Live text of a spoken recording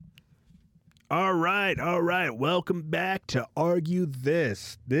All right. Welcome back to Argue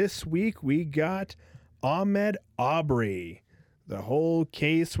This. This week we got Ahmaud Arbery. The whole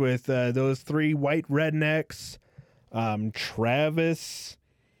case with those three white rednecks, Travis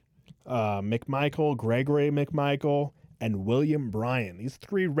McMichael, Gregory McMichael, and William Bryan. These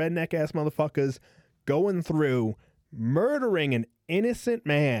three redneck-ass motherfuckers going through murdering an innocent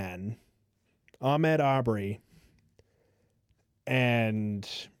man, Ahmaud Arbery, and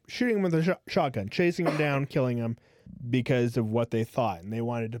shooting him with a shotgun, chasing him down, killing him because of what they thought. And they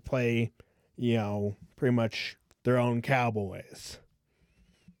wanted to play, pretty much their own cowboys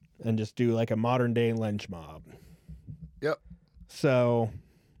and just do like a modern day lynch mob. Yep. So,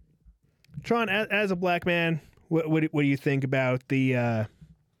 Tron, as a black man, what do you think about the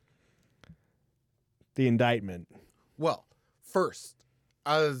indictment? Well, first,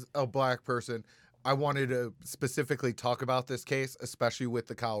 as a black person, I wanted to specifically talk about this case, especially with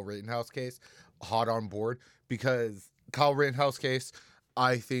the Kyle Rittenhouse case, hot on board, because Kyle Rittenhouse case,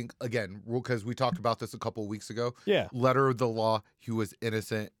 I think, again, because we talked about this a couple of weeks ago. Yeah. Letter of the law, he was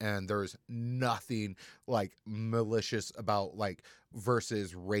innocent, and there's nothing like malicious about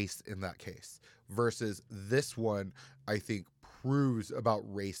versus race in that case. Versus this one, I think, proves about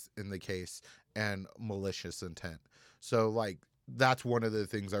race in the case and malicious intent. So that's one of the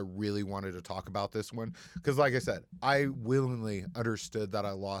things I really wanted to talk about this one. Because like I said, I willingly understood that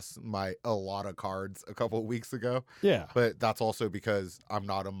I lost a lot of cards a couple of weeks ago. Yeah. But that's also because I'm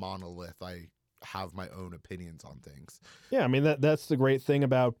not a monolith. I have my own opinions on things. Yeah, I mean, that's the great thing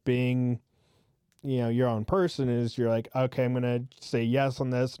about being, your own person is you're like, okay, I'm going to say yes on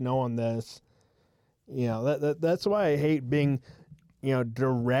this, no on this. That's why I hate being,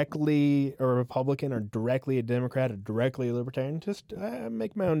 directly a Republican or directly a Democrat or directly a Libertarian. Just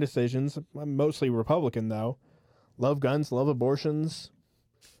make my own decisions. I'm mostly Republican, though. Love guns, love abortions,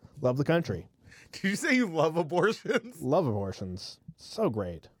 love the country. Did you say you love abortions? Love abortions. So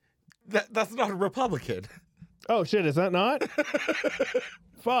great. That's not a Republican. Oh, shit, is that not?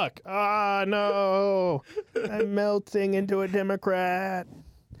 Fuck. Ah, no. I'm melting into a Democrat.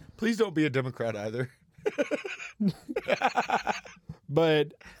 Please don't be a Democrat either.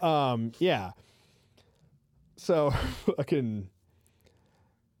 But, yeah. So, fucking,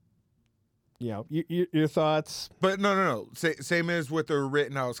 your thoughts? But no. Same as with the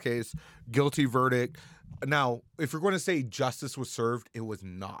Rittenhouse case, guilty verdict. Now, if you're going to say justice was served, it was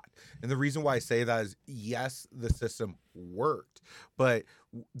not. And the reason why I say that is, yes, the system worked, but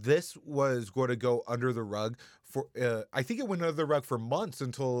this was going to go under the rug for, I think it went under the rug for months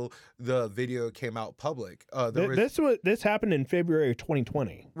until the video came out public. This happened in February of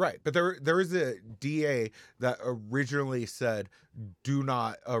 2020. Right. But there is a DA that originally said, do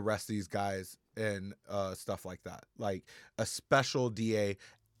not arrest these guys and stuff like that. Like a special DA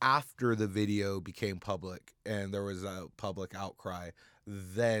after the video became public and there was a public outcry,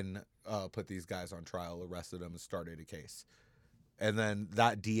 then put these guys on trial, arrested them, and started a case. And then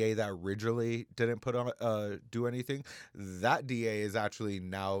that DA that originally didn't put on do anything, that DA is actually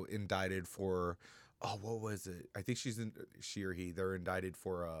now indicted for, what was it? I think she or he. They're indicted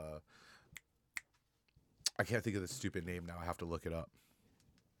for I can't think of the stupid name now. I have to look it up.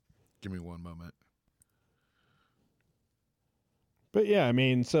 Give me one moment. But yeah, I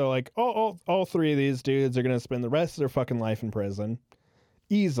mean, so all three of these dudes are gonna spend the rest of their fucking life in prison,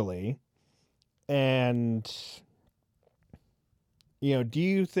 easily. And do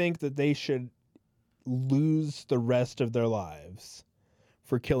you think that they should lose the rest of their lives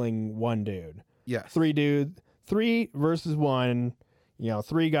for killing one dude? Yes. Three versus one.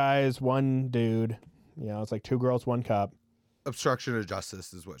 Three guys, one dude. It's like two girls, one cup. Obstruction of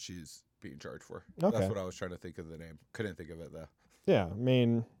justice is what she's being charged for. Okay. That's what I was trying to think of the name. Couldn't think of it though. Yeah, I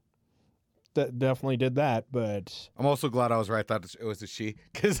mean, that definitely did that, but I'm also glad I was right that it was a she,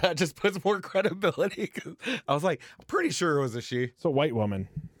 because that just puts more credibility. 'Cause I was like, I'm pretty sure it was a she. it's a white woman.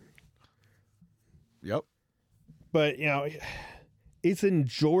 Yep. But, it's in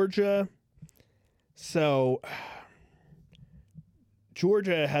Georgia, so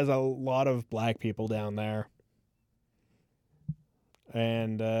Georgia has a lot of black people down there.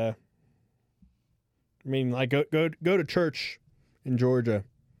 And, I mean, go to church in Georgia.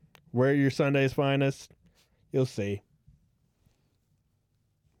 Wear your Sunday's finest. You'll see.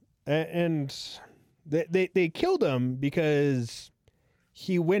 And they killed him because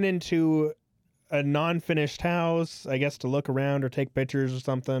he went into a non-finished house, I guess, to look around or take pictures or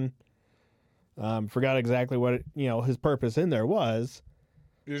something. Forgot exactly what his purpose in there was.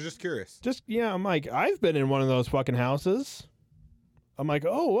 You're just curious. I'm like, I've been in one of those fucking houses. I'm like,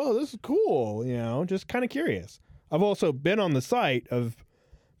 oh, whoa, this is cool. Just kind of curious. I've also been on the site of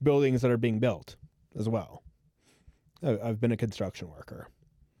buildings that are being built as well. I've been a construction worker.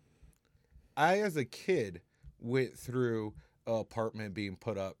 I, as a kid, went through an apartment being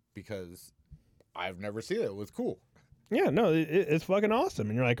put up because I've never seen it. It was cool. Yeah, no, it's fucking awesome.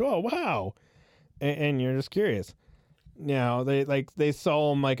 And you're like, oh, wow. And you're just curious. Now, they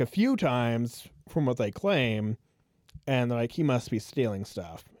saw him like a few times from what they claim, and they're like, he must be stealing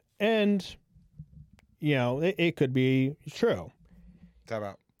stuff. And, you know, it could be true. Time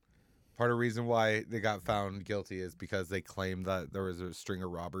out. Part of the reason why they got found guilty is because they claimed that there was a string of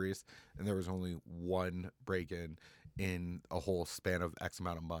robberies and there was only one break-in in a whole span of X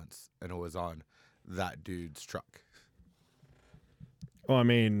amount of months, and it was on that dude's truck. Well, I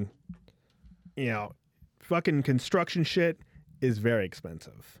mean, you know, fucking construction shit is very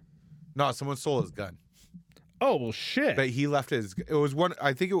expensive. No, someone stole his gun. Oh, well, shit. But he left his. It was one.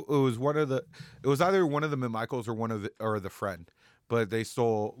 I think it was one of the. It was either one of the McMichaels or the friend. But they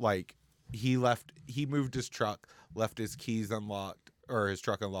stole, like, he moved his truck, left his keys unlocked, or his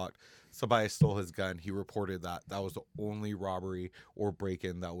truck unlocked. Somebody stole his gun. He reported that. That was the only robbery or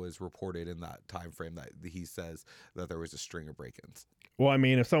break-in that was reported in that time frame that he says that there was a string of break-ins. Well, I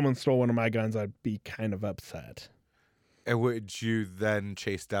mean, if someone stole one of my guns, I'd be kind of upset. And would you then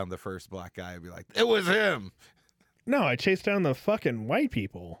chase down the first black guy and be like, it was him? No, I chased down the fucking white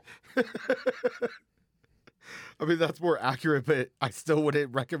people. I mean, that's more accurate, but I still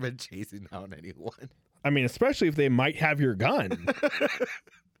wouldn't recommend chasing down anyone. I mean, especially if they might have your gun.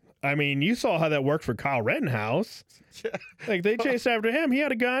 I mean, you saw how that worked for Kyle Rittenhouse. Yeah. Like, they chased after him. He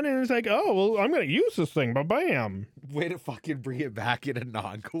had a gun, and it's like, oh, well, I'm going to use this thing. Ba-bam. Way to fucking bring it back in a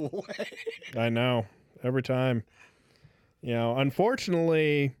non-cool way. I know. Every time. You know,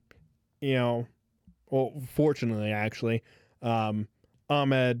 unfortunately, you know, well, fortunately, actually,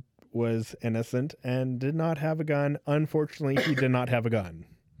 Ahmed was innocent and did not have a gun. Unfortunately, he did not have a gun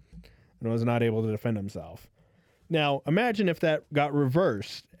and was not able to defend himself. Now, imagine if that got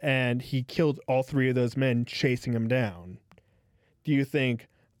reversed and he killed all three of those men chasing him down. Do you think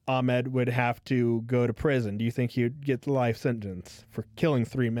Ahmed would have to go to prison? Do you think he would get the life sentence for killing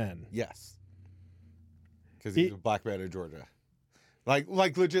three men? Yes. Because he's a black man in Georgia. Like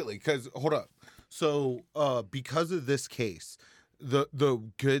legitly, because, hold up. So, because of this case,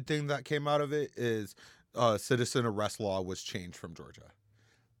 the good thing that came out of it is citizen arrest law was changed from Georgia.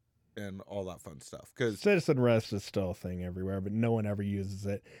 And all that fun stuff. Because citizen arrest is still a thing everywhere, but no one ever uses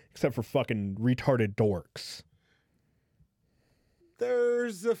it except for fucking retarded dorks.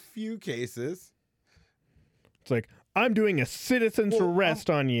 There's a few cases. It's like, I'm doing a citizen's arrest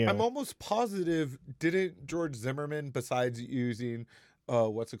on you. I'm almost positive, didn't George Zimmerman, besides using,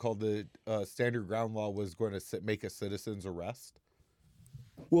 the standard ground law, was going to make a citizen's arrest?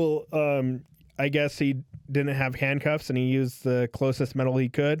 Well, I guess he didn't have handcuffs and he used the closest metal he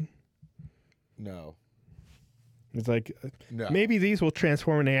could. No. It's like, no. Maybe these will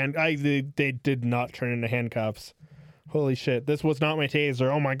transform into they did not turn into handcuffs. Holy shit, this was not my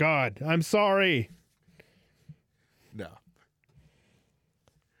taser. Oh my god, I'm sorry. No.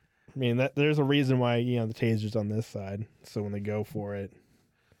 I mean, there's a reason why, you know, the taser's on this side, so when they go for it.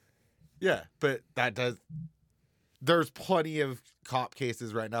 Yeah, but there's plenty of cop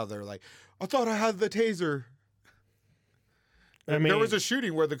cases right now that are like, I thought I had the taser. I mean, there was a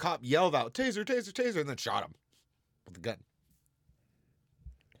shooting where the cop yelled out, taser, taser, taser, and then shot him with the gun.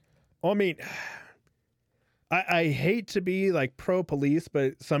 I mean, I hate to be like pro police,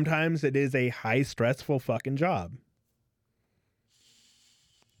 but sometimes it is a high stressful fucking job.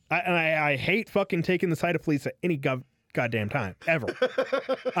 I hate fucking taking the side of police at any goddamn time, ever.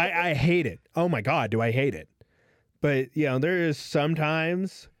 I hate it. Oh my God, do I hate it. But, you know, there is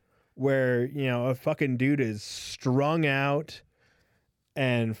sometimes where, you know, a fucking dude is strung out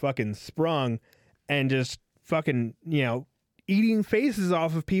and fucking sprung and just fucking, you know, eating faces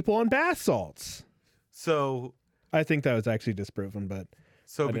off of people on bath salts. So I think that was actually disproven, but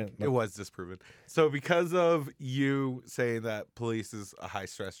it was disproven. So because of you saying that police is a high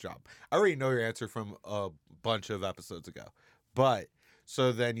stress job, I already know your answer from a bunch of episodes ago. But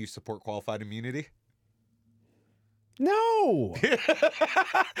so then you support qualified immunity? No.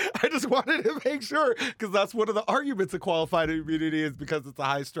 I just wanted to make sure, because that's one of the arguments of qualified immunity is because it's a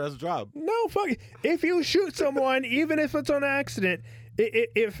high stress job. No, fuck. If you shoot someone, even if it's on accident,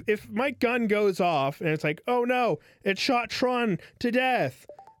 if my gun goes off and it's like, oh no, it shot Tron to death,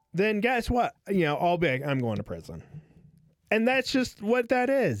 then guess what? You know, I'll be like, I'm going to prison. And that's just what that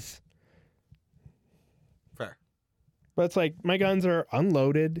is. Fair. But it's like, my guns are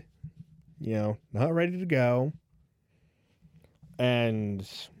unloaded, you know, not ready to go. And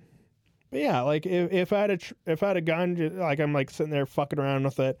But yeah, like if I had if I had a gun, like I'm like sitting there fucking around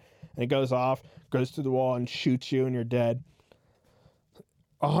with it, and it goes off, goes through the wall and shoots you, and you're dead.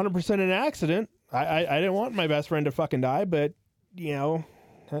 100% an accident. I didn't want my best friend to fucking die, but you know,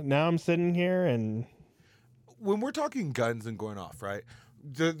 now I'm sitting here and when we're talking guns and going off, right?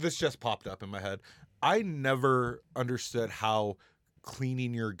 This just popped up in my head. I never understood how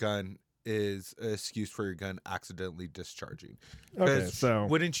cleaning your gun is an excuse for your gun accidentally discharging. okay. So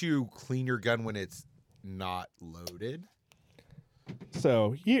Wouldn't you clean your gun when it's not loaded?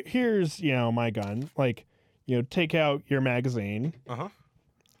 here's my gun. Like take out your magazine Uh-huh.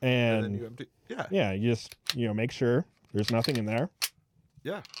 and then you empty. Yeah. yeah, you just make sure there's nothing in there.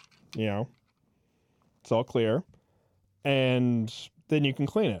 Yeah. It's all clear, and then you can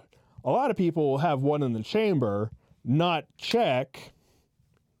clean it. A lot of people will have one in the chamber, not check,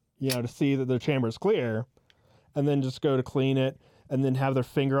 to see that their chamber is clear, and then just go to clean it, and then have their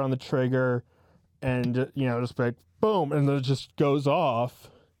finger on the trigger, and just like boom, and then it just goes off.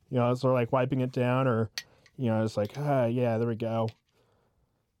 As they're like wiping it down, or it's like yeah, there we go.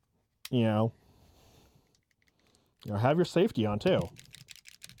 Have your safety on too.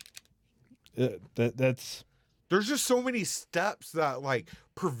 That's There's just so many steps that like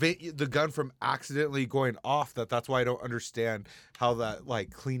prevent the gun from accidentally going off. That's why I don't understand how that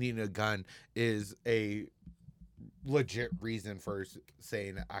like cleaning a gun is a legit reason for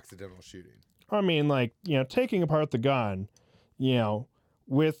saying accidental shooting. I mean, like taking apart the gun,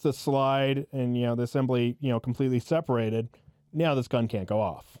 with the slide and the assembly, completely separated. Now this gun can't go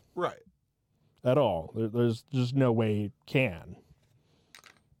off Right. at all. There's just no way it can.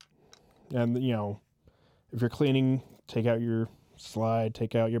 And if you're cleaning, take out your slide,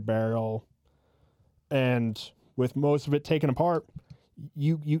 take out your barrel, and with most of it taken apart,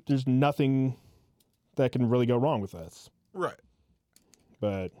 you there's nothing that can really go wrong with this. Right.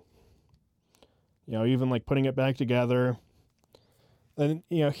 But even like putting it back together, and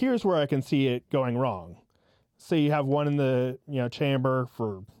here's where I can see it going wrong. Say you have one in the chamber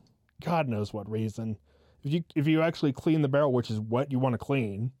for God knows what reason. If you actually clean the barrel, which is what you want to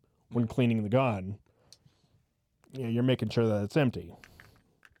clean when cleaning the gun, you're making sure that it's empty.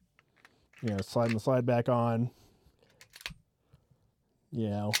 Sliding the slide back on,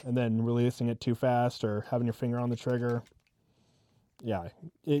 and then releasing it too fast or having your finger on the trigger. Yeah,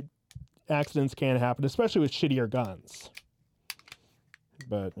 accidents can happen, especially with shittier guns.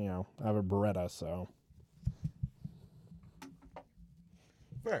 But, I have a Beretta, so.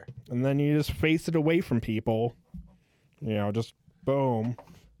 Fair. And then you just face it away from people. Just boom.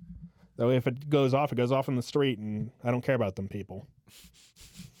 That way if it goes off in the street, and I don't care about them people.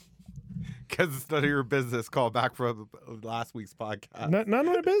 Because it's none of your business. Call back from last week's podcast. None of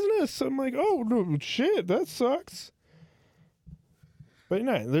my business. I'm like, oh, no, shit, that sucks. But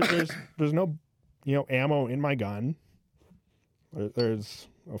no, there's no, ammo in my gun. There's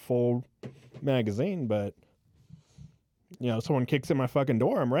a full magazine, but, someone kicks in my fucking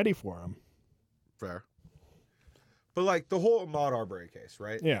door, I'm ready for them. Fair. But like the whole Ahmaud Arbery case,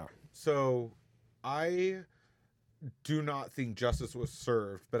 right? Yeah. So I do not think justice was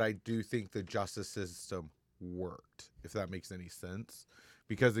served, but I do think the justice system worked, if that makes any sense.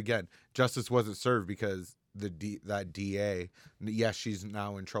 Because again, justice wasn't served because that DA, yes, she's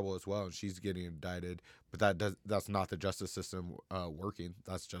now in trouble as well and she's getting indicted, but that's not the justice system working.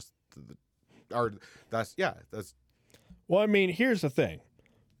 That's just that's Well, I mean, here's the thing.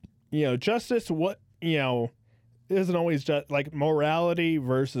 Justice isn't always just like morality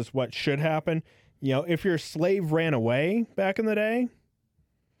versus what should happen. If your slave ran away back in the day,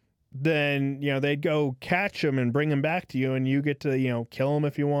 then, they'd go catch him and bring him back to you, and you get to, kill him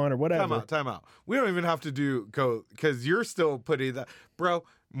if you want or whatever. Time out. We don't even have to go, because you're still putting that, bro,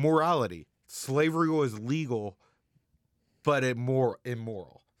 morality. Slavery was legal, but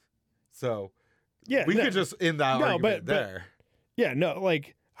immoral. So yeah, we could just end that argument there. Yeah, no,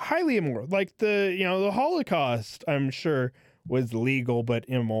 like highly immoral. Like the Holocaust, I'm sure was legal, but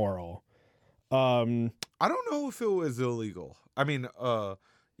immoral. I don't know if it was illegal. I mean,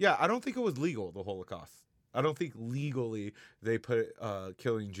 yeah, I don't think it was legal, the Holocaust. I don't think legally they put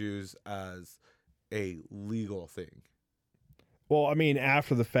killing Jews as a legal thing. Well, I mean,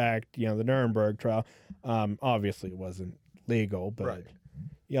 after the fact, the Nuremberg trial, obviously it wasn't legal, but right.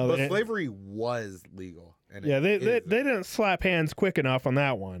 But slavery was legal. And they didn't slap hands quick enough on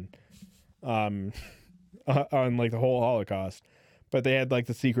that one, on like the whole Holocaust. But they had like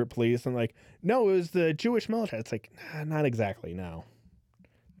the secret police and like, no, it was the Jewish military. It's like, not exactly. No,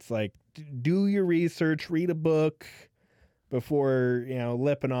 it's like, do your research, read a book before,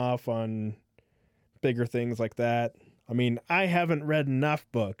 lipping off on bigger things like that. I mean, I haven't read enough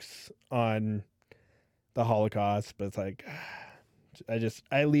books on the Holocaust, but it's like,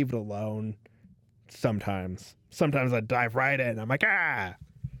 I leave it alone sometimes. Sometimes I dive right in. I'm like, ah.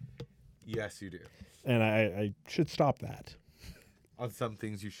 Yes, you do. And I should stop that. On some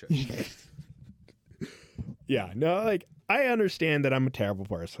things, you should. Yeah, no, like, I understand that I'm a terrible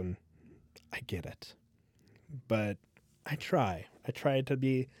person. I get it. But I try. I try to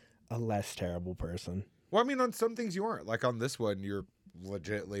be a less terrible person. Well, I mean, on some things you aren't. Like on this one, you're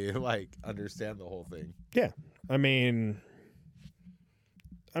legitly like understand the whole thing. Yeah. I mean,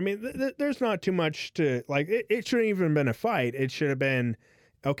 there's not too much to like. It shouldn't even have been a fight. It should have been,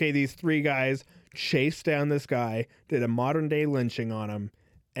 okay, these three guys chased down this guy, did a modern day lynching on him,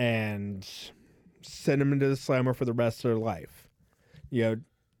 and sent him into the slammer for the rest of their life. You know,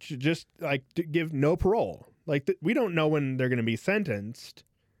 just like to give no parole. Like we don't know when they're going to be sentenced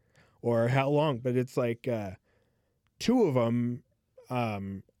or how long, but it's like two of them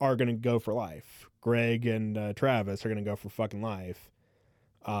are going to go for life. Greg and Travis are going to go for fucking life.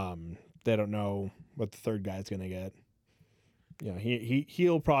 They don't know what the third guy's going to get. You know,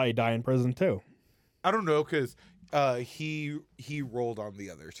 he'll probably die in prison too. I don't know, because he rolled on the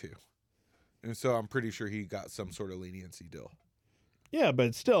other two. And so I'm pretty sure he got some sort of leniency deal. Yeah,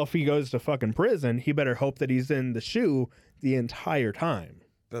 but still, if he goes to fucking prison, he better hope that he's in the shoe the entire time.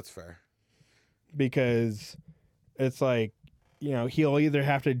 That's fair. Because it's like, you know, he'll either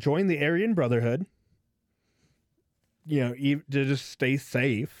have to join the Aryan Brotherhood, you know, to just stay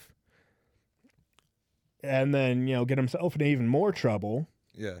safe, and then, you know, get himself in even more trouble.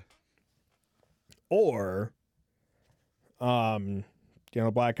 Yeah. Or, you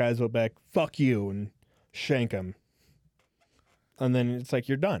know, black guys will be like, fuck you, and shank him. And then it's like,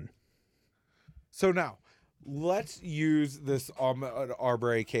 you're done. So now, let's use this Ahmaud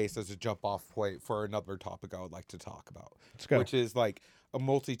Arbery case as a jump-off point for another topic I would like to talk about. Let's go. Which is like a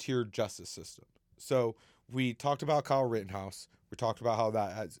multi-tiered justice system. So we talked about Kyle Rittenhouse. We talked about how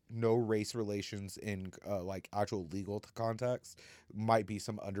that has no race relations in like actual legal context. Might be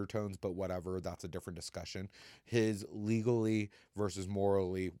some undertones, but whatever. That's a different discussion. His legally versus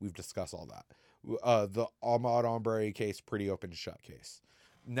morally, we've discussed all that. The Ahmaud Arbery case, pretty open shut case.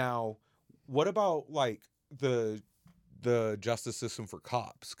 Now, what about like the justice system for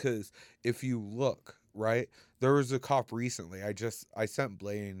cops? Because if you look, right, there was a cop recently. I sent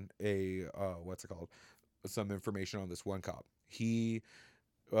Blaine a what's it called? Some information on this one cop. He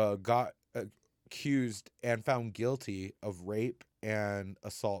got accused and found guilty of rape and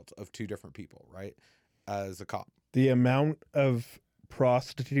assault of two different people, right? As a cop. The amount of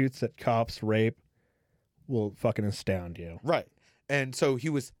prostitutes that cops rape will fucking astound you. Right. And so he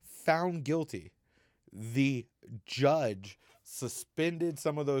was found guilty. The judge suspended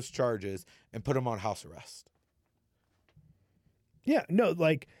some of those charges and put him on house arrest. Yeah, no,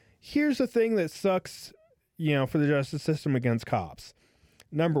 like, here's the thing that sucks, you know, for the justice system against cops.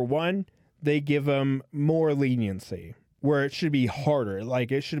 Number one, they give them more leniency, where it should be harder.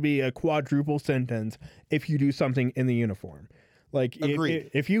 Like, it should be a quadruple sentence if you do something in the uniform. Like,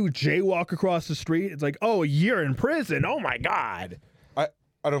 if you jaywalk across the street, it's like, oh, a year in prison. Oh, my God.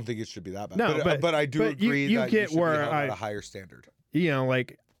 I don't think it should be that bad. No, but I do agree you that get you should where be held at a higher standard. You know,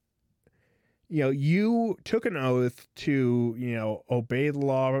 like, you know, you took an oath to, you know, obey the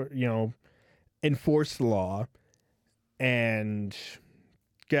law, you know, enforce the law. And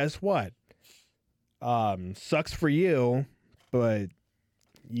guess what? Sucks for you, but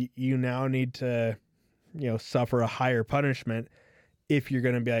you now need to, you know, suffer a higher punishment if you're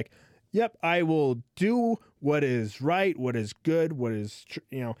going to be like, yep, I will do what is right, what is good, what is,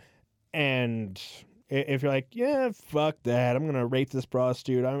 you know, and if you're like, yeah, fuck that, I'm going to rape this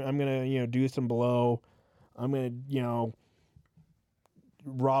prostitute, I'm going to, you know, do some blow, I'm going to, you know,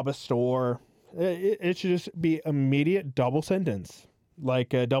 rob a store, it should just be immediate double sentence,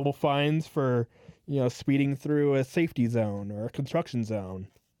 like double fines for, you know, speeding through a safety zone or a construction zone.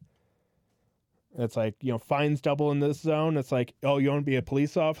 It's like, you know, fines double in this zone. It's like, oh, you want to be a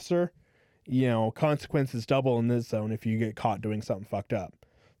police officer? You know, consequences double in this zone if you get caught doing something fucked up.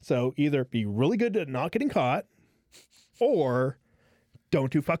 So either be really good at not getting caught or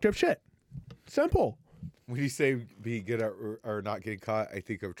don't do fucked up shit. Simple. When you say be good at or not getting caught, I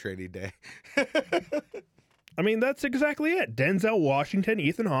think of Training Day. I mean, that's exactly it. Denzel Washington,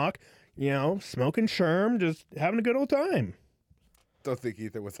 Ethan Hawke, you know, smoking sherm, just having a good old time. Don't think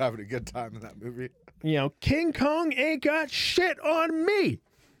Ethan was having a good time in that movie. You know, King Kong ain't got shit on me.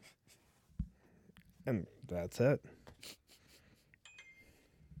 And that's it.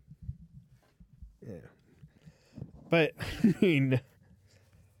 Yeah. But, I mean,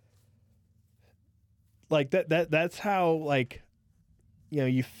 like that's how, like,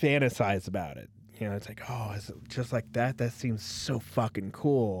 you fantasize about it. It's like, oh, is it just like that? That seems so fucking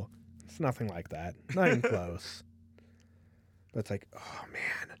cool. It's nothing like that. Not even close. But it's like, oh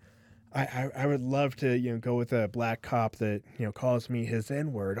man, I would love to, go with a black cop that, calls me his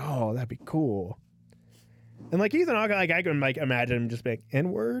N-word. Oh, that'd be cool. And like Ethan Hawke, like I can like imagine him just being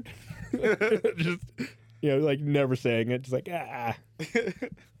N-word. Just, like never saying it, just like ah.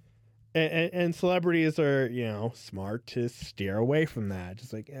 And celebrities are, smart to steer away from that.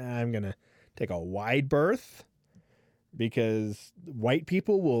 Just like, I'm gonna take a wide berth because white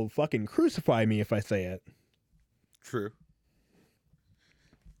people will fucking crucify me if I say it. True.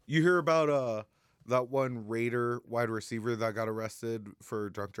 You hear about that one Raider wide receiver that got arrested for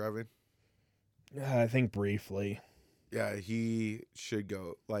drunk driving? I think briefly. Yeah, he should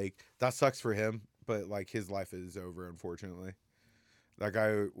go. Like, that sucks for him, but like his life is over, unfortunately. That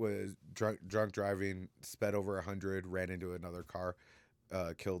guy was drunk driving, sped over 100, ran into another car,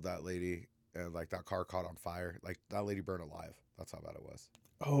 killed that lady, and like that car caught on fire. Like that lady burned alive. That's how bad it was.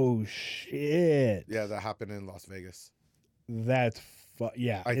 Oh shit. Yeah, that happened in Las Vegas. That's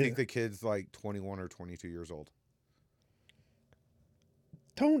yeah. I think the kid's like 21 or 22 years old.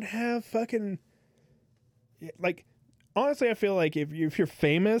 Don't have fucking, like, honestly, I feel like if you're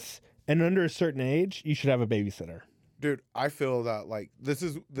famous and under a certain age, you should have a babysitter. Dude, I feel that like this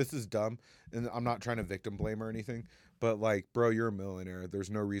is dumb, and I'm not trying to victim blame or anything, but like, bro, you're a millionaire.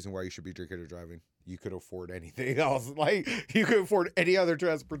 There's no reason why you should be drinking or driving. You could afford anything else. Like, you could afford any other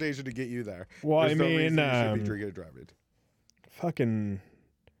transportation to get you there. Well, There's no reason you should be mean, drinking or driving. fucking,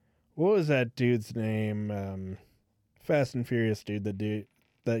 what was that dude's name? Fast and Furious dude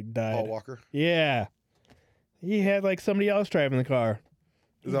that died. Paul Walker. Yeah, he had like somebody else driving the car.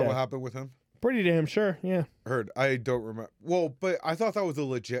 Is that what happened with him? Pretty damn sure, yeah. Heard. I don't remember. Well, but I thought that was a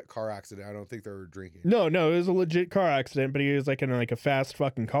legit car accident. I don't think they were drinking. No, it was a legit car accident, but he was like in like a fast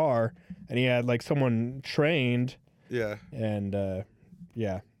fucking car, and he had like someone trained. Yeah. And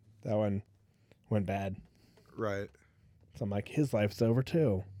yeah, that one went bad. Right. So I'm like, his life's over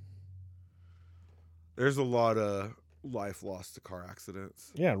too. There's a lot of life lost to car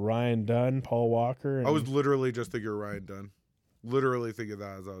accidents. Yeah, Ryan Dunn, Paul Walker. And I was literally just thinking of Ryan Dunn. Literally thinking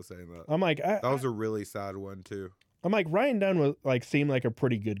that as I was saying that. I'm like, that was a really sad one too. I'm like, Ryan Dunn was like seemed like a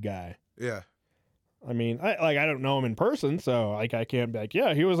pretty good guy. Yeah. I mean, I don't know him in person, so like I can't be like,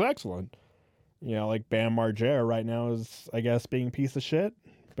 yeah, he was excellent. Like Bam Margera right now is, I guess, being a piece of shit.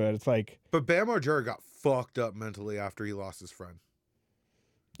 But it's like, but Bam Margera got fucked up mentally after he lost his friend.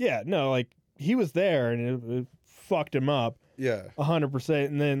 Yeah, no, like he was there and it fucked him up. Yeah. 100%.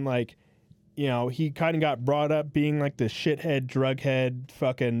 And then like, he kind of got brought up being like the shithead, drughead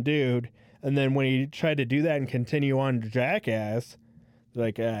fucking dude. And then when he tried to do that and continue on Jackass, they're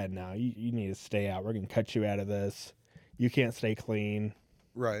like, no, you need to stay out. We're going to cut you out of this. You can't stay clean.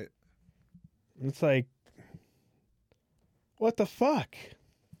 Right. It's like, what the fuck?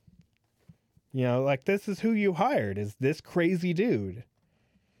 Like this is who you hired, is this crazy dude.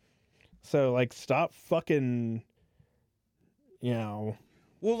 So like, stop fucking, Well,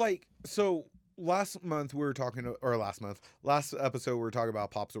 like, so last episode we were talking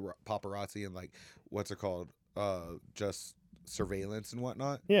about paparazzi and like, what's it called? Just surveillance and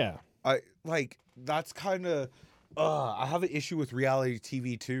whatnot. Yeah. I like, that's kind of, I have an issue with reality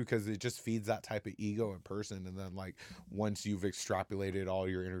TV too, because it just feeds that type of ego in person. And then like, once you've extrapolated all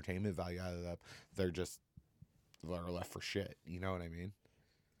your entertainment value out of that, they're left for shit. You know what I mean?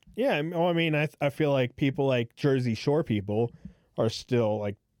 Yeah. Well, I mean, I feel like people like Jersey Shore people are still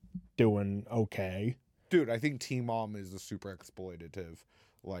like doing okay. Dude, I think Teen Mom is a super exploitative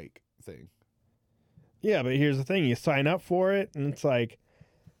like thing. Yeah, but here's the thing. You sign up for it and it's like,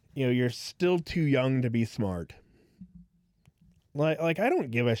 you're still too young to be smart. Like I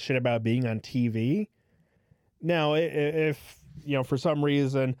don't give a shit about being on TV. Now, if, for some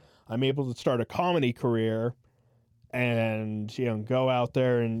reason I'm able to start a comedy career and, go out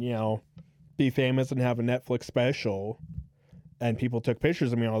there and, be famous and have a Netflix special and people took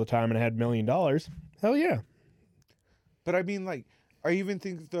pictures of me all the time and I had $1 million, hell yeah. But I mean, like, I even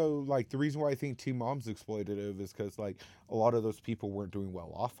think, though, like, the reason why I think Teen Mom's exploitative is because, like, a lot of those people weren't doing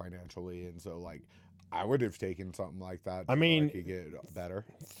well off financially. And so, like, I would have taken something like that. I mean, to get better.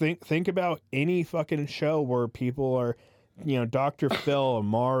 Think about any fucking show where people are, Dr. Phil,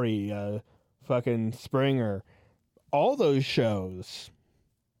 Amari, fucking Springer, all those shows.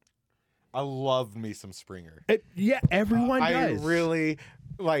 I love me some Springer. Yeah, everyone does. I really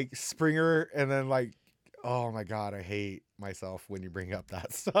like Springer, and then like, oh my God, I hate myself when you bring up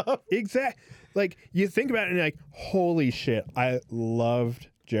that stuff. Exactly. Like, you think about it and you're like, holy shit, I loved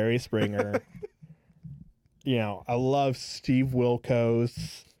Jerry Springer. You know, I love Steve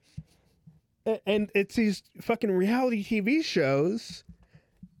Wilkos. And it's these fucking reality TV shows.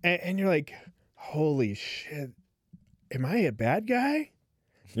 And you're like, holy shit. Am I a bad guy?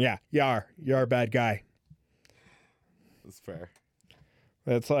 Yeah, you are. You're a bad guy. That's fair.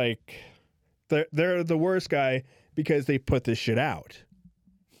 It's like they're the worst guy because they put this shit out.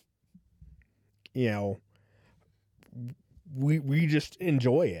 You know, we just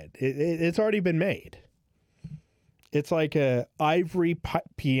enjoy it. It's already been made. It's like a ivory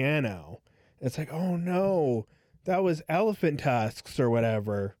piano. It's like, oh no, that was elephant tusks or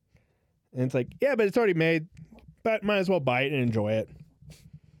whatever. And it's like, yeah, but it's already made. But might as well buy it and enjoy it.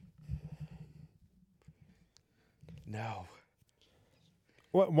 No.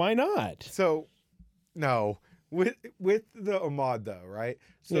 What? Why not? So, no. With the Ahmad though, right?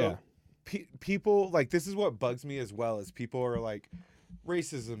 So Yeah. People like this is what bugs me as well as people are like,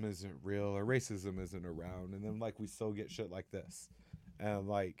 racism isn't real or racism isn't around, and then like we still get shit like this, and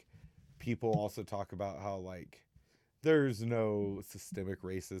like people also talk about how like there's no systemic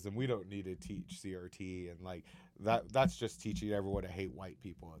racism. We don't need to teach CRT, and like that's just teaching everyone to hate white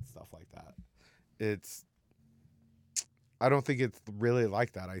people and stuff like that. I don't think it's really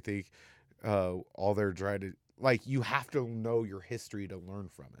like that. I think all they're trying to like you have to know your history to learn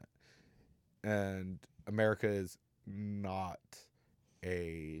from it, and America is not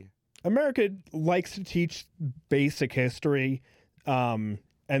America likes to teach basic history, and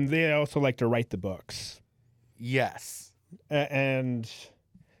they also like to write the books. Yes. And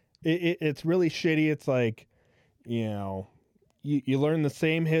it's really shitty. It's like, you know, you learn the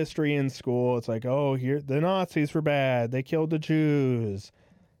same history in school. It's like, oh, here the Nazis were bad. They killed the Jews.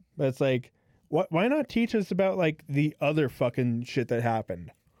 But it's like, why not teach us about like the other fucking shit that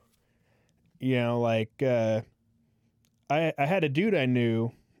happened? You know, like I had a dude I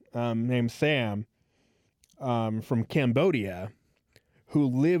knew named Sam from Cambodia who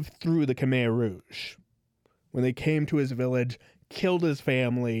lived through the Khmer Rouge. When they came to his village, killed his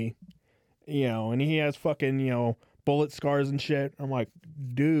family, you know, and he has fucking, you know, bullet scars and shit. I'm like,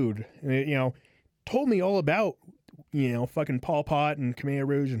 dude, and it, you know, told me all about, you know, fucking Pol Pot and Khmer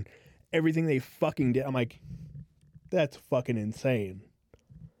Rouge and everything they fucking did. I'm like, that's fucking insane.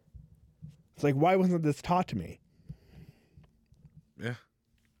 It's like, why wasn't this taught to me? Yeah.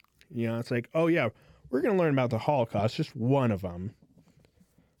 You know, it's like, oh yeah, we're going to learn about the Holocaust, just one of them.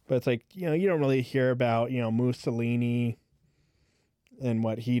 But it's like, you know, you don't really hear about, you know, Mussolini and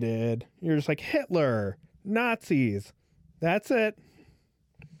what he did. You're just like, Hitler, Nazis. That's it.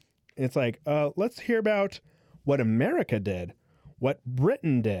 It's like, let's hear about what America did, what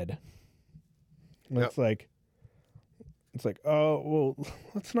Britain did. And Yep. it's like, oh, well,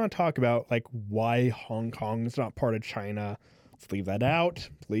 let's not talk about like why Hong Kong is not part of China. Let's leave that out,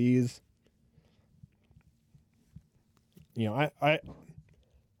 please. You know,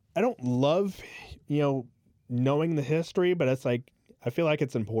 I don't love, you know, knowing the history, but it's like, I feel like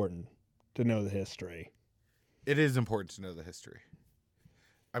it's important to know the history. It is important to know the history.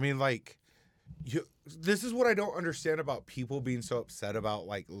 I mean, like, this is what I don't understand about people being so upset about,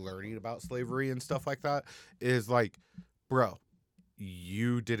 like, learning about slavery and stuff like that, is like, bro,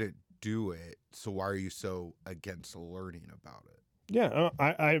 you didn't do it, so why are you so against learning about it? Yeah,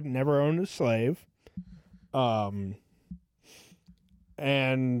 I've never owned a slave.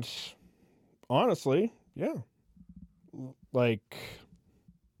 And honestly, yeah. Like,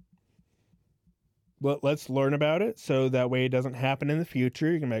 let's learn about it so that way it doesn't happen in the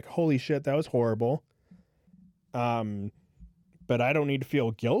future. You can be like, holy shit, that was horrible. But I don't need to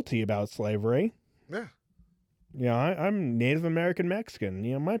feel guilty about slavery. Yeah. You know, I'm Native American Mexican.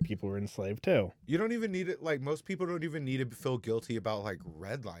 You know, my people were enslaved too. You don't even need it. Like, most people don't even need to feel guilty about, like,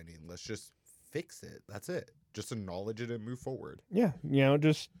 redlining. Let's just fix it. That's it. Just acknowledge it and move forward. Yeah, you know,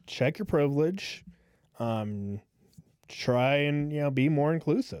 just check your privilege. Try and, you know, be more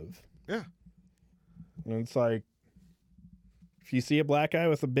inclusive. Yeah. And it's like, if you see a black guy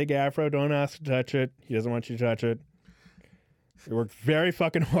with a big afro, don't ask to touch it. He doesn't want you to touch it. He worked very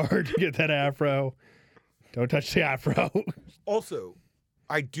fucking hard to get that afro. Don't touch the afro. Also,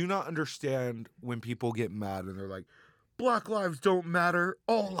 I do not understand when people get mad and they're like, Black lives don't matter,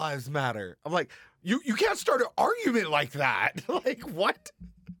 all lives matter. I'm like, you can't start an argument like that. Like, what?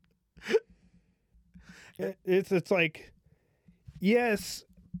 It's like, yes,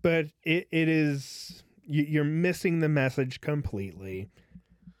 but it is, you're missing the message completely.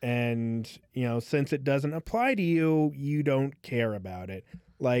 And, you know, since it doesn't apply to you, you don't care about it.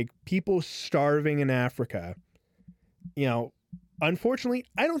 Like, people starving in Africa, you know, unfortunately,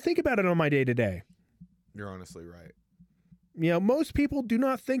 I don't think about it on my day-to-day. You're honestly right. Most people do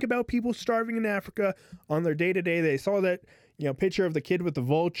not think about people starving in Africa on their day to day. They saw that, picture of the kid with the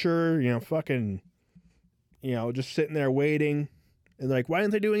vulture, fucking, just sitting there waiting. And like, why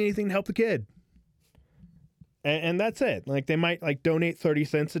aren't they doing anything to help the kid? And that's it. Like, they might like donate 30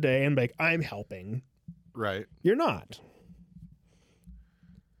 cents a day and be like, I'm helping. Right. You're not.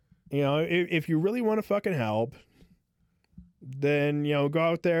 If you really want to fucking help, then, go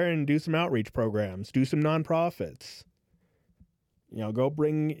out there and do some outreach programs, do some nonprofits.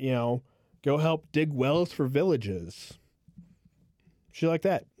 Go help dig wells for villages. Shit like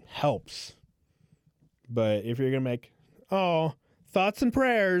that helps. But if you're going to make, thoughts and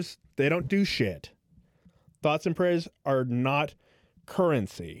prayers, they don't do shit. Thoughts and prayers are not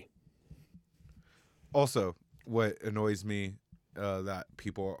currency. Also, what annoys me that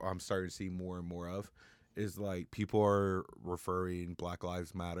I'm starting to see more and more of is like people are referring Black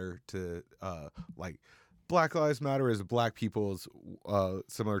Lives Matter to like Black Lives Matter is black people's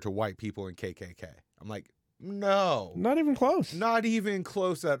similar to white people in KKK. I'm like, no. Not even close. Not even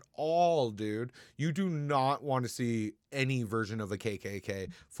close at all, dude. You do not want to see any version of the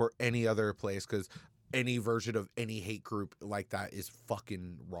KKK for any other place because any version of any hate group like that is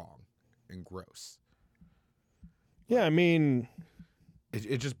fucking wrong and gross. Yeah, I mean...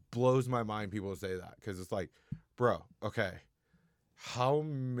 It just blows my mind people say that because it's like, bro, okay, how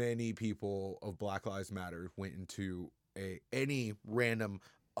many people of Black Lives Matter went into any random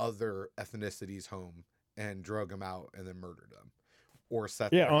other ethnicity's home and drug them out and then murdered them or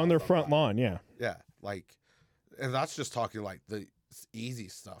set on their front lawn, yeah. Yeah, like, and that's just talking like the easy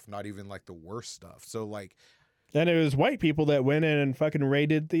stuff, not even like the worst stuff. So like, and it was white people that went in and fucking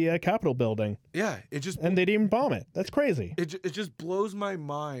raided the Capitol building. Yeah, and they didn't even bomb it. That's crazy. It just blows my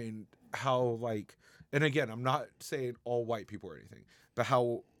mind how like, and again, I'm not saying all white people or anything, but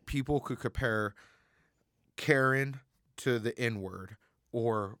how people could compare Karen to the N-word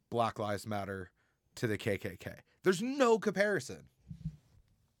or Black Lives Matter to the KKK. There's no comparison.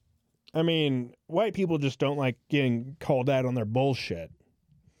 I mean, white people just don't like getting called out on their bullshit.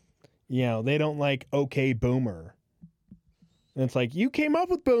 They don't like okay boomer. And it's like, you came up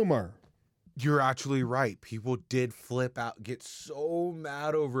with boomer. You're actually right. People did flip out, get so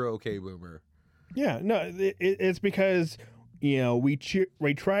mad over okay boomer. Yeah, no, it's because, we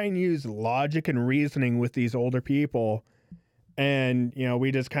try and use logic and reasoning with these older people. And,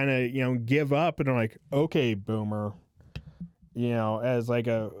 we just kind of, give up and are like, okay, boomer, as like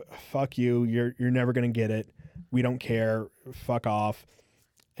a fuck you. You're never going to get it. We don't care. Fuck off.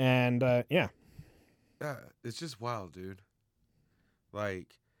 And yeah, it's just wild, dude.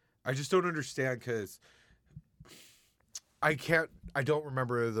 Like, I just don't understand because I don't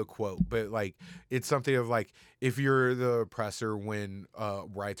remember the quote, but like, it's something of like, if you're the oppressor when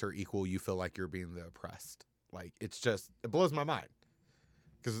rights are equal, you feel like you're being the oppressed. Like, it blows my mind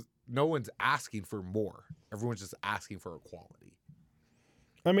because no one's asking for more. Everyone's just asking for equality.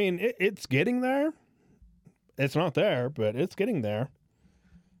 I mean, it's getting there. It's not there, but it's getting there.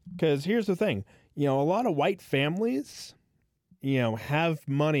 Because here's the thing, a lot of white families, have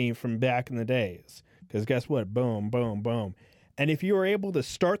money from back in the days. Because guess what? Boom, boom, boom. And if you were able to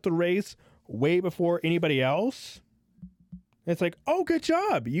start the race way before anybody else, it's like, oh, good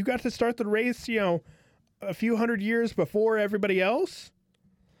job. You got to start the race, a few hundred years before everybody else.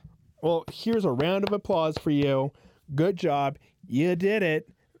 Well, here's a round of applause for you. Good job. You did it.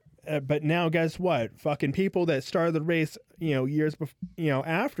 But now, guess what? Fucking people that started the race, years before,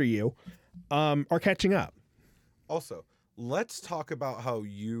 after you, are catching up. Also, let's talk about how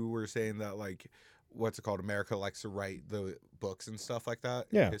you were saying that, like, what's it called? America likes to write the books and stuff like that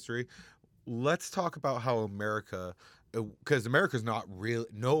in history. Let's talk about how America, because America's not real.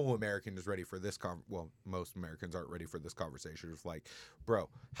 No American is ready for this. Most Americans aren't ready for this conversation. It's like, bro,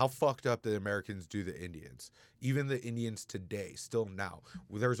 how fucked up did Americans do the Indians? Even the Indians today, still now,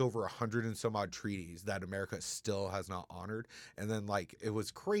 there's over 100 and some odd treaties that America still has not honored. And then, like, it was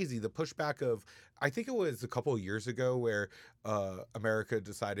crazy the pushback of, I think it was a couple of years ago where America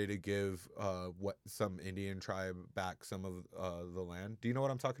decided to give some Indian tribe back some of the land. Do you know what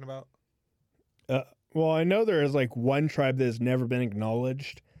I'm talking about? Well, I know there is like one tribe that has never been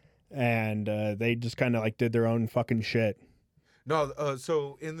acknowledged, and they just kind of like did their own fucking shit. No,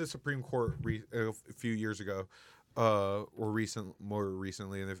 so in the Supreme Court a few years ago, or more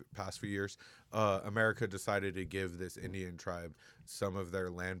recently in the past few years, America decided to give this Indian tribe some of their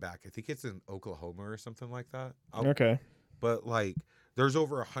land back. I think it's in Oklahoma or something like that. Okay. But like, there's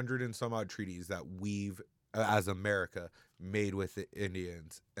over 100 and some odd treaties that we've, as America, made with the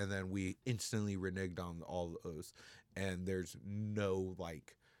Indians, and then we instantly reneged on all those, and there's no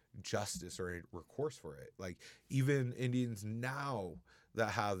like justice or a recourse for it. Like even Indians now that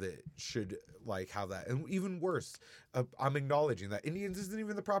have it should like have that. And even worse, I'm acknowledging that Indians isn't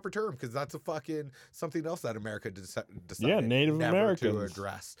even the proper term because that's a fucking something else that America decided Native never Americans to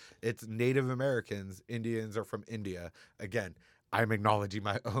address. It's Native Americans. Indians are from India. Again, I'm acknowledging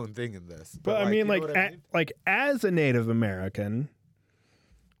my own thing in this. But I like, mean, you know like, what I mean? like as a Native American,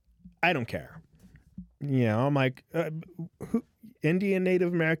 I don't care. You know, I'm like, Indian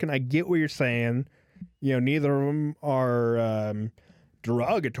Native American. I get what you're saying. You know, neither of them are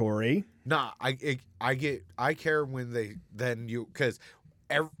derogatory. Nah, I care when because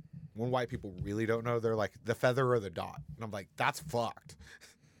when white people really don't know, they're like the feather or the dot, and I'm like, that's fucked.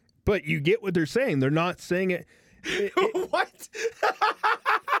 But you get what they're saying. They're not saying it. What?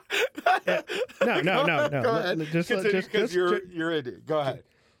 No. Go ahead. Just you're in it. Go ahead.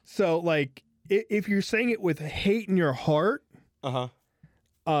 So, like, if you're saying it with hate in your heart,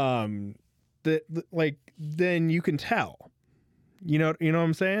 then you can tell. You know what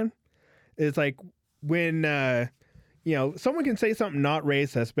I'm saying? It's like when someone can say something not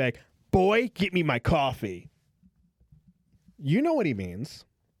racist back, boy, get me my coffee. You know what he means.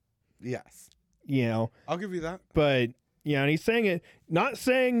 Yes. You know. I'll give you that. But, and he's saying it, not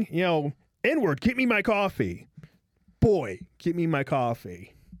saying, N-word, get me my coffee. Boy, get me my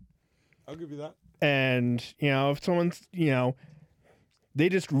coffee. I'll give you that. And, if someone's, they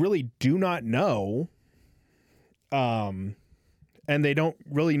just really do not know, and they don't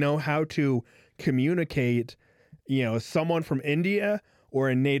really know how to communicate, someone from India or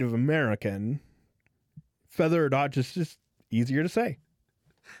a Native American, feather or dot, just easier to say.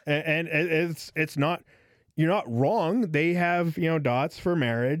 And it's not, you're not wrong. They have, dots for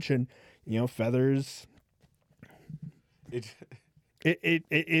marriage and, feathers. It's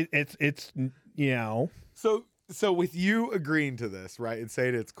So with you agreeing to this, right, and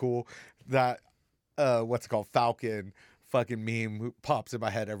saying it's cool that what's it called, Falcon fucking meme who pops in my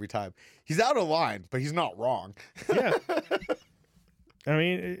head every time. He's out of line, but he's not wrong. Yeah. I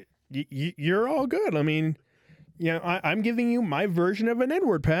mean, you're all good. I mean, I'm giving you my version of an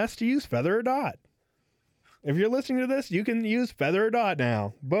N-word pass to use feather or dot. If you're listening to this, you can use feather or dot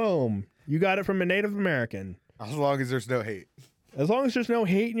now. Boom. You got it from a Native American. As long as there's no hate. As long as there's no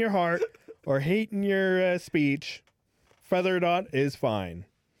hate in your heart or hate in your speech, feather or dot is fine.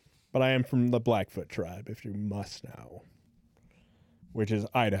 But I am from the Blackfoot tribe, if you must know, which is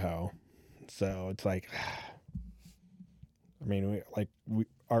Idaho. So it's like, I mean,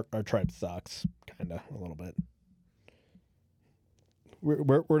 our tribe sucks, kind of, a little bit.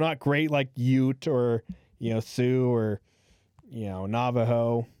 We're not great like Ute or Sioux or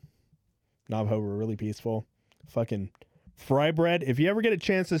Navajo. Navajo were really peaceful. Fucking fry bread. If you ever get a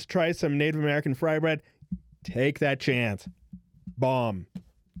chance to try some Native American fry bread, take that chance. Bomb.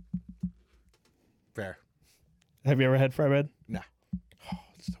 Fair. Have you ever had fry bread? No. Oh,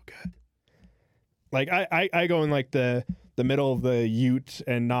 it's so good. Like I go in like the middle of the Ute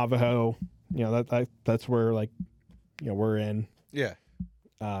and Navajo. That's where we're in. Yeah.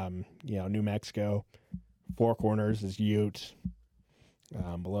 New Mexico. Four Corners is Ute.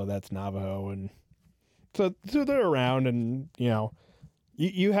 Below that's Navajo, and so they're around, and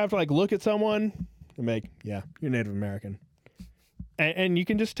you have to like look at someone and make, yeah, you're Native American, and you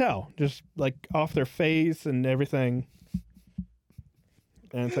can just tell, just like off their face and everything,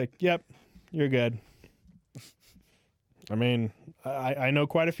 and it's like, yep, you're good. I mean, I know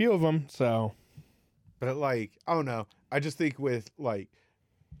quite a few of them, so. But like, I don't know. I just think with like,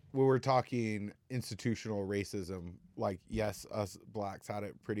 when we're talking institutional racism, like, yes, us blacks had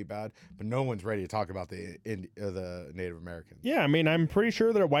it pretty bad, but no one's ready to talk about the Native Americans. Yeah, I mean, I'm pretty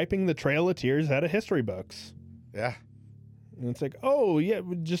sure they're wiping the Trail of Tears out of history books. Yeah. And it's like, oh, yeah,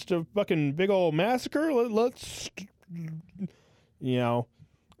 just a fucking big old massacre? Let's,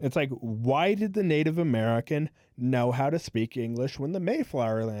 it's like, why did the Native American know how to speak English when the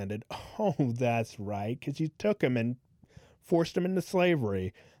Mayflower landed? Oh, that's right, because you took him and forced him into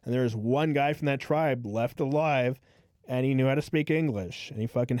slavery. And there was one guy from that tribe left alive, and he knew how to speak English, and he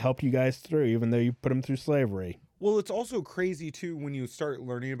fucking helped you guys through, even though you put him through slavery. Well, it's also crazy, too, when you start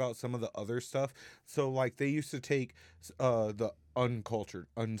learning about some of the other stuff. So, like, they used to take the uncultured,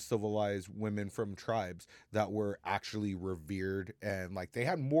 uncivilized women from tribes that were actually revered, and, like, they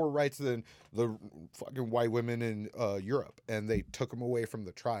had more rights than the fucking white women in Europe, and they took them away from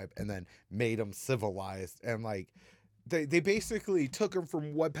the tribe and then made them civilized, and, like, They basically took him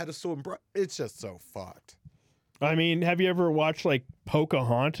from one pedestal and it's just so fucked. I mean, have you ever watched like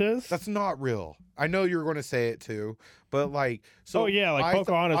Pocahontas? That's not real. I know you're going to say it too, but like, so oh yeah, like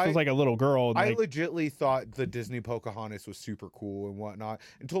Pocahontas was like a little girl. I Like, legitly thought the Disney Pocahontas was super cool and whatnot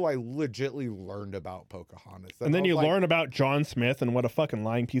until I legitly learned about Pocahontas. and then I was you like, learn about John Smith and what a fucking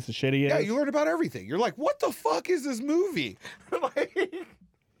lying piece of shit he is. yeah, you learn about everything. You're like, what the fuck is this movie? Like,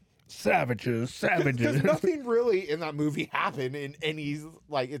 Savages. because nothing really in that movie happened in any,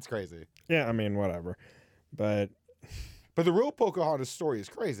 like, it's crazy. Yeah, I mean, whatever. But the real Pocahontas story is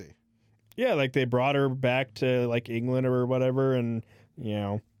crazy. yeah, like they brought her back to like England or whatever, and you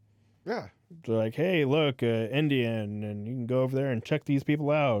know, Yeah. they're like, hey, look, Indian, and you can go over there and check these people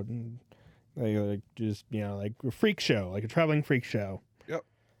out, and like just like a freak show, like a traveling freak show. Yep.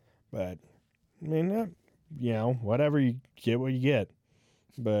 But I mean, whatever, you get what you get.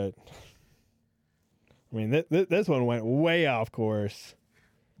 But I mean, this one went way off course.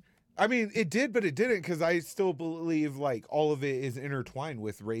 I mean, it did, but it didn't, because I still believe like all of it is intertwined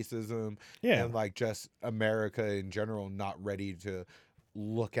with racism Yeah. and like just America in general not ready to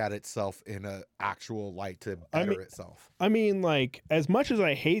look at itself in a actual light to better itself. I mean, like, as much as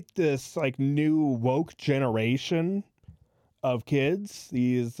I hate this like new woke generation of kids,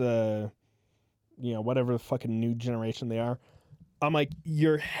 these whatever the fucking new generation they are, I'm like,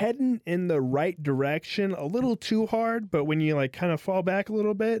 you're heading in the right direction a little too hard, but when you like kind of fall back a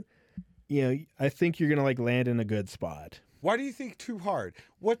little bit, I think you're gonna like land in a good spot. Why do you think too hard?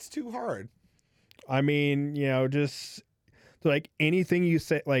 What's too hard? I mean, just like anything you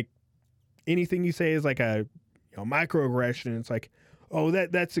say is like a microaggression. It's like, oh,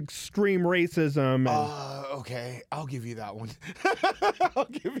 that's extreme racism. And, Okay, I'll give you that one. I'll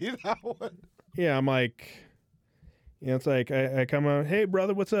give you that one. yeah, I'm like, it's like I come out, hey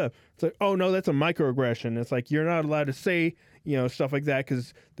brother, what's up? It's like, oh no, that's a microaggression. It's like you're not allowed to say stuff like that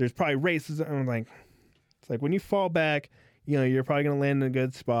because there's probably racism. I'm like, it's like when you fall back, you're probably gonna land in a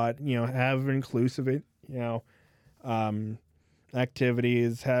good spot. Have inclusive,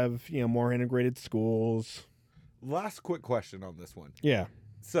 activities, have more integrated schools. Last quick question on this one. Yeah.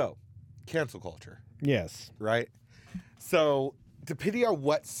 So, cancel culture, Yes. right? So, depending on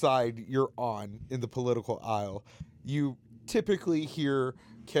what side you're on in the political aisle, you typically hear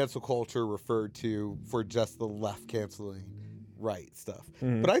cancel culture referred to for just the left canceling right stuff.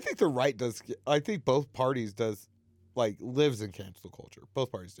 Mhm. But I think the right does. I think both parties does lives in cancel culture.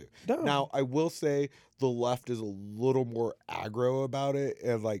 Both parties do. No. Now, I will say the left is a little more aggro about it,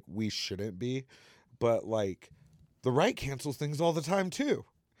 and we shouldn't be, but the right cancels things all the time too.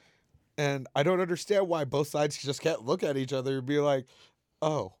 And I don't understand why both sides just can't look at each other and be like,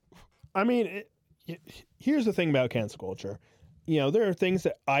 oh. I mean, here's the thing about cancel culture. There are things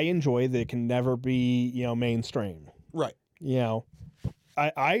that I enjoy that can never be, mainstream. Right.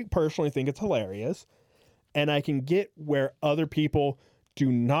 I personally think it's hilarious, and I can get where other people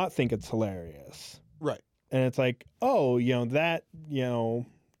do not think it's hilarious. Right. And it's like, oh, that,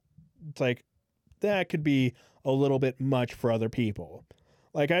 it's like that could be a little bit much for other people.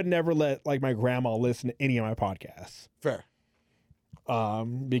 Like, I'd never let my grandma listen to any of my podcasts. Fair.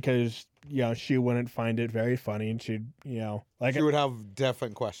 Because she wouldn't find it very funny, and she'd She would have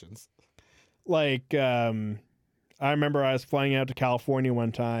definite questions. I remember I was flying out to California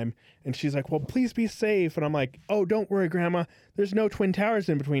one time, and she's like, well, please be safe. And I'm like, oh, don't worry, Grandma. There's no Twin Towers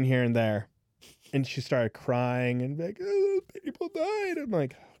in between here and there. And she started crying and like, oh, people died. I'm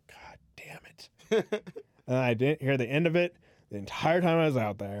like, oh, God damn it. And I didn't hear the end of it the entire time I was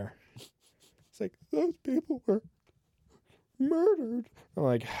out there. It's like, those people were murdered. I'm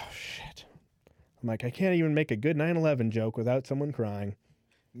like, oh, shit. I'm like, I can't even make a good 9/11 joke without someone crying.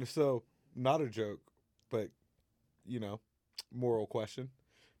 So, not a joke, but, moral question.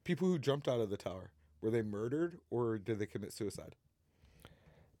 People who jumped out of the tower, were they murdered or did they commit suicide?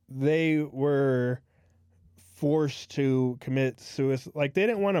 They were forced to commit suicide. Like, they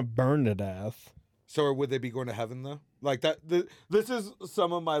didn't want to burn to death. So would they be going to heaven though? This is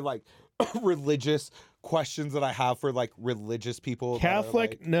some of my religious questions that I have for religious people.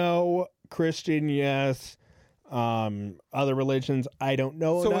 Catholic, no. Christian, yes. Other religions, I don't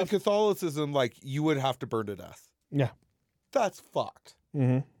know. So enough. in Catholicism, you would have to burn to death. Yeah. That's fucked.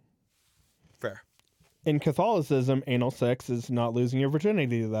 Mm-hmm. Fair. In Catholicism, anal sex is not losing your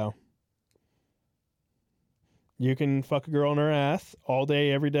virginity, though. You can fuck a girl in her ass all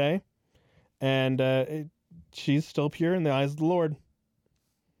day, every day, and she's still pure in the eyes of the Lord.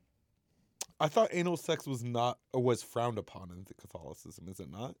 I thought anal sex was frowned upon in Catholicism. Is it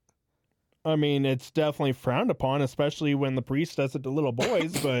not? I mean, it's definitely frowned upon, especially when the priest does it to little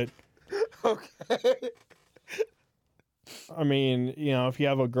boys, but... Okay. I mean, if you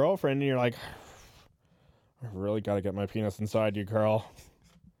have a girlfriend and you're like, I really got to get my penis inside you, girl.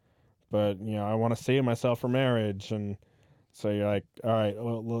 But, I want to save myself for marriage. And so you're like, all right,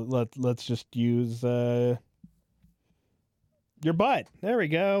 well, let's just use your butt. There we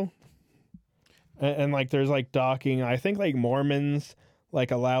go. And like, there's like docking. I think like Mormons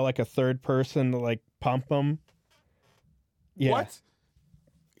like allow like a third person to like pump them. Yeah. What?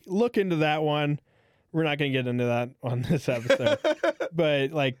 Look into that one. We're not going to get into that on this episode.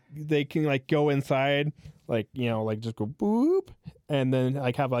 But like they can like go inside, like, like just go boop, and then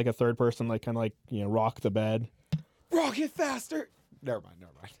like have like a third person like kind of like, rock the bed. Rock it faster. Never mind.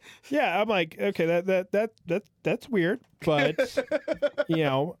 Yeah, I'm like, okay, that's weird, but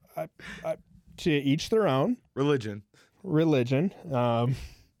to each their own. Religion. I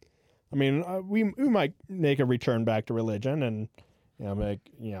mean, we might make a return back to religion, and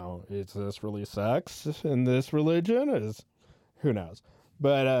is this really sex in this religion? Who knows?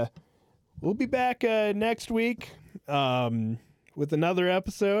 But we'll be back next week with another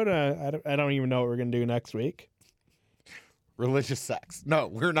episode. I don't even know what we're gonna do next week. Religious sex. No,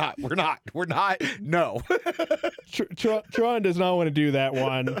 we're not. No. Tron does not want to do that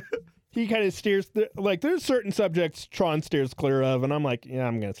one. He kind of steers there's certain subjects Tron steers clear of, and I'm like, yeah,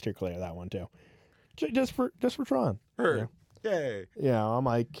 I'm gonna steer clear of that one too, just for Tron. Heard. Yay. Yeah, I'm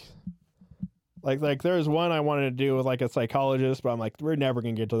like there's one I wanted to do with like a psychologist, but I'm like, we're never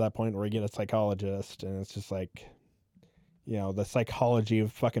gonna get to that point where we get a psychologist, and it's just like, the psychology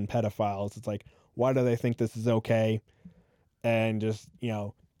of fucking pedophiles. It's like, why do they think this is okay? And just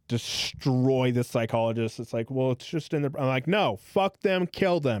destroy the psychologist. It's like, well, it's just in the. I'm like, no, fuck them,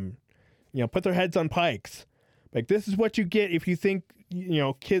 kill them. Put their heads on pikes. Like, this is what you get if you think,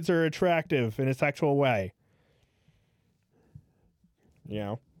 kids are attractive in a sexual way.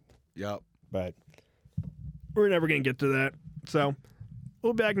 Yep. But we're never going to get to that. So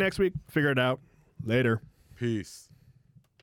we'll be back next week. Figure it out. Later. Peace.